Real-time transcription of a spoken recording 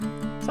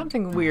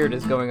something weird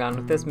is going on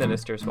with this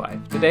minister's wife.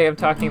 Today I'm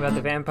talking about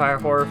the vampire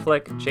horror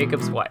flick,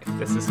 Jacob's Wife.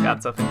 This is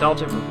Scott's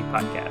Self-Indulgent Movie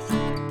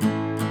Podcast.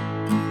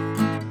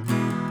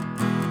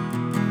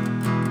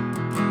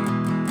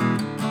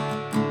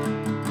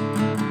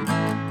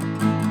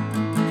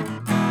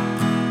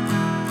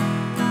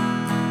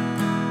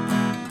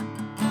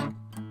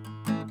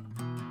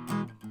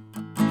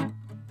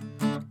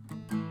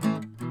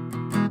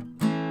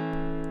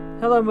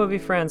 Hello, movie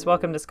friends.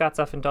 Welcome to Scott's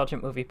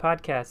Self-Indulgent Movie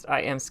Podcast.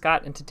 I am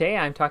Scott, and today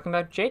I'm talking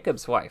about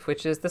Jacob's Wife,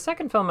 which is the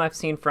second film I've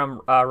seen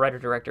from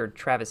writer-director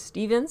Travis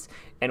Stevens,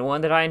 and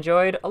one that I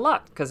enjoyed a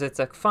lot, because it's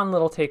a fun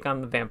little take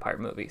on the vampire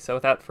movie. So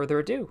without further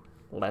ado,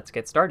 let's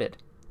get started.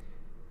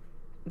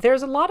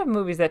 There's a lot of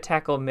movies that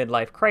tackle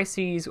midlife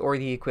crises or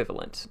the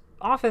equivalent,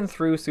 often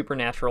through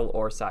supernatural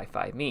or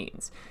sci-fi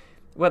means.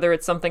 Whether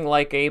it's something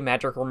like a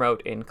magic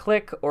remote in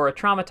Click or a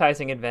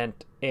traumatizing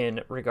event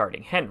in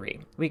Regarding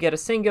Henry, we get a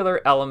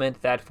singular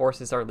element that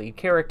forces our lead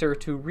character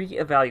to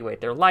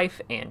reevaluate their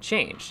life and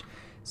change.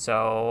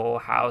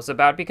 So, how's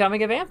about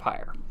becoming a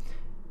vampire?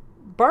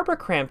 Barbara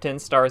Crampton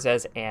stars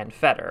as Anne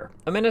Fetter,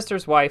 a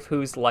minister's wife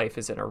whose life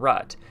is in a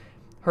rut.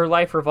 Her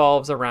life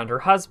revolves around her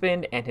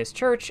husband and his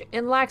church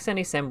and lacks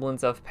any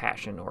semblance of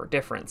passion or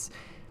difference.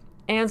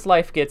 Anne's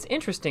life gets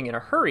interesting in a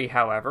hurry,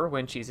 however,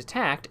 when she's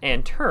attacked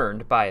and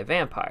turned by a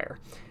vampire.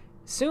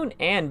 Soon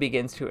Anne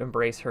begins to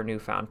embrace her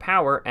newfound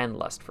power and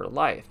lust for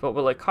life, but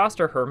will it cost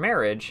her her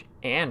marriage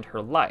and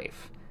her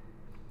life?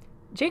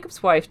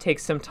 Jacob's Wife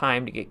takes some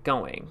time to get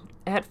going.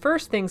 At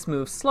first things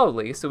move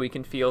slowly so we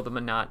can feel the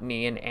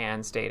monotony in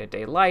Anne's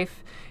day-to-day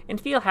life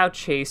and feel how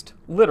chaste,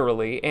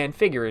 literally and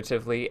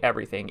figuratively,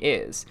 everything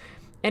is.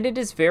 And it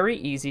is very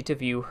easy to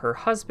view her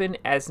husband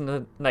as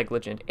a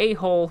negligent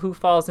a-hole who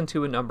falls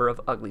into a number of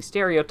ugly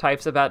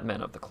stereotypes about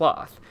men of the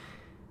cloth.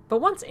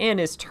 But once Anne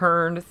is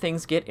turned,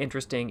 things get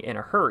interesting in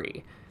a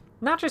hurry.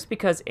 Not just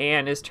because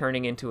Anne is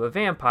turning into a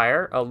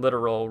vampire, a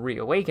literal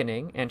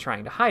reawakening, and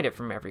trying to hide it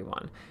from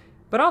everyone,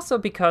 but also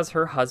because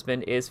her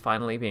husband is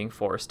finally being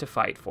forced to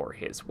fight for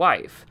his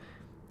wife.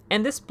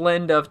 And this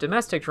blend of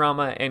domestic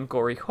drama and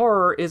gory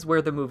horror is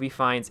where the movie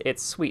finds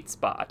its sweet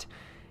spot.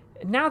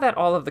 Now that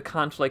all of the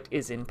conflict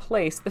is in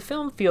place, the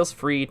film feels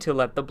free to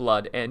let the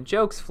blood and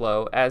jokes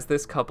flow as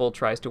this couple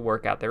tries to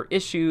work out their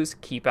issues,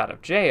 keep out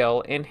of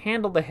jail, and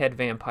handle the head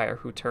vampire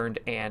who turned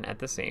Anne at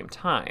the same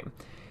time.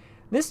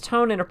 This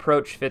tone and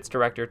approach fits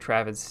director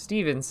Travis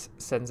Stevens'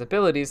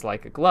 sensibilities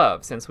like a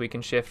glove, since we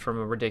can shift from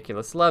a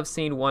ridiculous love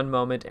scene one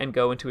moment and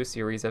go into a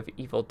series of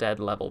Evil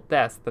Dead-level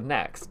deaths the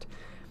next.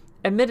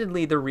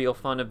 Admittedly, the real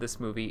fun of this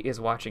movie is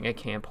watching a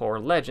camp horror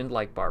legend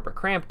like Barbara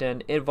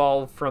Crampton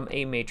evolve from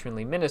a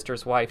matronly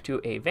minister's wife to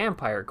a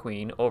vampire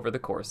queen over the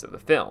course of the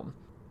film.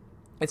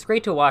 It's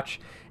great to watch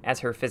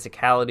as her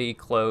physicality,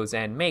 clothes,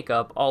 and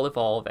makeup all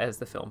evolve as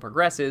the film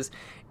progresses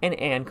and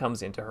Anne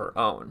comes into her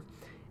own.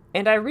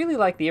 And I really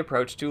like the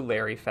approach to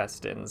Larry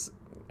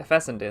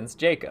Fessenden's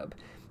Jacob.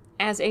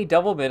 As a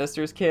double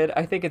minister's kid,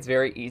 I think it's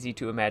very easy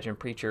to imagine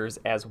preachers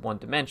as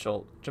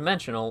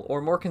one-dimensional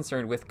or more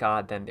concerned with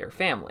God than their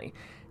family.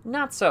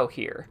 Not so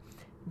here.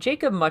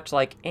 Jacob, much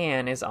like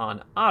Anne, is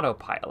on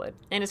autopilot,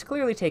 and has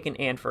clearly taken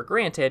Anne for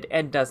granted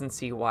and doesn't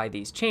see why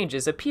these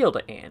changes appeal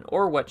to Anne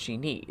or what she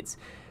needs.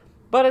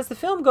 But as the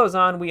film goes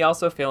on, we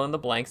also fill in the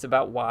blanks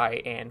about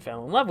why Anne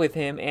fell in love with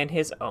him and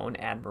his own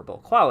admirable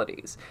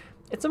qualities.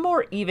 It's a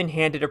more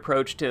even-handed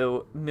approach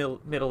to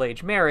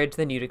middle-aged marriage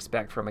than you'd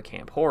expect from a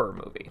camp horror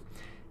movie.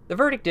 The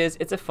verdict is,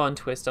 it's a fun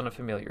twist on a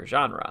familiar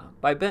genre.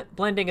 By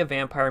blending a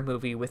vampire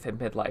movie with a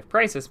midlife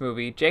crisis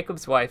movie,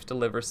 Jacob's Wife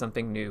delivers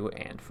something new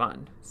and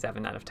fun.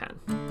 7 out of 10.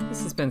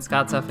 This has been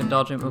Scott's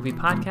Self-Indulgent Movie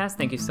Podcast.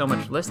 Thank you so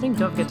much for listening.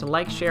 Don't forget to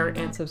like, share,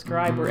 and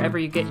subscribe wherever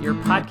you get your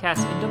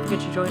podcasts. And don't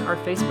forget to join our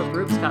Facebook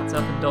group, Scott's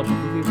Self-Indulgent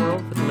Movie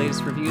World, for the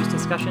latest reviews,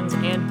 discussions,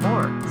 and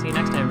more. See you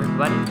next time,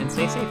 everybody, and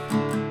stay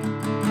safe.